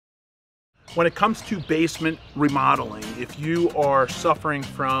When it comes to basement remodeling, if you are suffering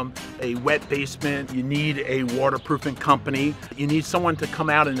from a wet basement, you need a waterproofing company, you need someone to come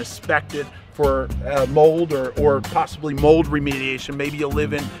out and inspect it for mold or possibly mold remediation. Maybe you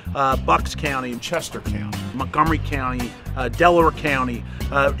live in Bucks County, and Chester County, Montgomery County, Delaware County,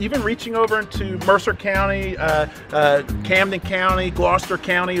 even reaching over into Mercer County, Camden County, Gloucester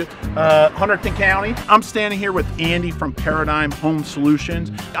County, Hunterdon County. I'm standing here with Andy from Paradigm Home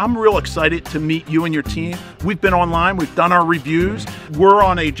Solutions. I'm real excited to meet you and your team. We've been online, we've done our reviews. We're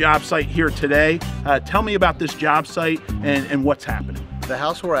on a job site here today. Tell me about this job site and what's happening. The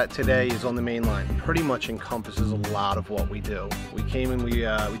house we're at today is on the main line. Pretty much encompasses a lot of what we do. We came and we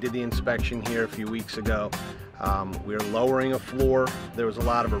did the inspection here a few weeks ago. We were lowering a floor. There was a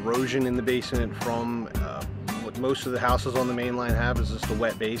lot of erosion in the basement from what most of the houses on the main line have is just a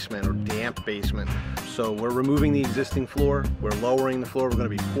wet basement or damp basement. So we're removing the existing floor. We're lowering the floor. We're going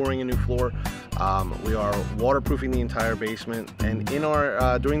to be pouring a new floor. We are waterproofing the entire basement. And in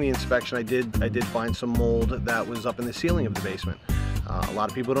our during the inspection, I did find some mold that was up in the ceiling of the basement. A lot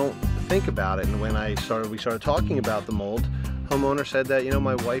of people don't think about it, and when we started talking about the mold, homeowner said that, you know,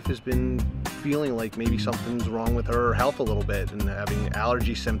 my wife has been feeling like maybe something's wrong with her health a little bit and having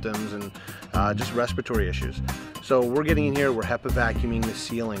allergy symptoms and just respiratory issues. So we're getting in here, we're HEPA vacuuming the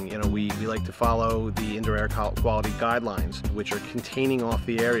ceiling. You know, we like to follow the indoor air quality guidelines, which are containing off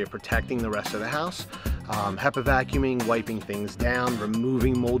the area, protecting the rest of the house. HEPA vacuuming, wiping things down,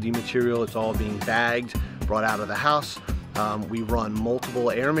 removing moldy material. It's all being bagged, brought out of the house. We run multiple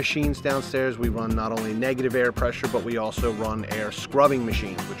air machines downstairs. We run not only negative air pressure, but we also run air scrubbing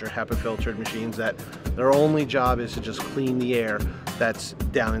machines, which are HEPA filtered machines that their only job is to just clean the air that's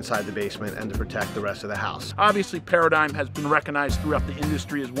down inside the basement and to protect the rest of the house. Obviously, Paradigm has been recognized throughout the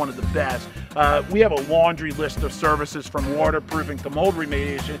industry as one of the best. We have a laundry list of services from waterproofing to mold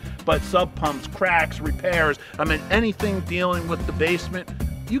remediation, but sub pumps, cracks, repairs, I mean, anything dealing with the basement.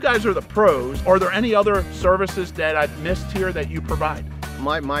 You guys are the pros. Are there any other services that I've missed here that you provide?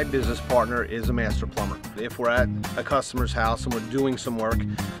 My business partner is a master plumber. If we're at a customer's house and we're doing some work,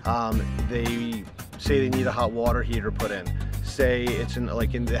 they say they need a hot water heater put in. Say it's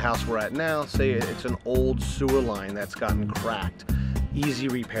like in the house we're at now, say it's an old sewer line that's gotten cracked. Easy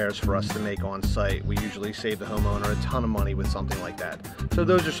repairs for us to make on site. We usually save the homeowner a ton of money with something like that. So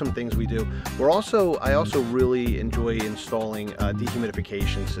those are some things we do. I also really enjoy installing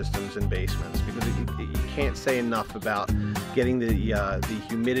dehumidification systems in basements, because you can't say enough about getting the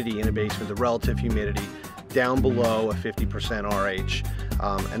humidity in a basement, the relative humidity, down below a 50% RH,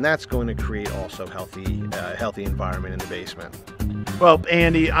 and that's going to create also healthy environment in the basement. Well,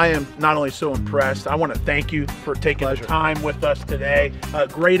 Andy, I am not only so impressed, I want to thank you for taking the time with us today.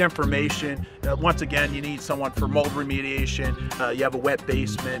 Great information. Once again, you need someone for mold remediation. You have a wet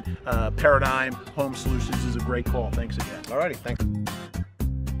basement. Paradigm Home Solutions is a great call. Thanks again. All righty, thanks.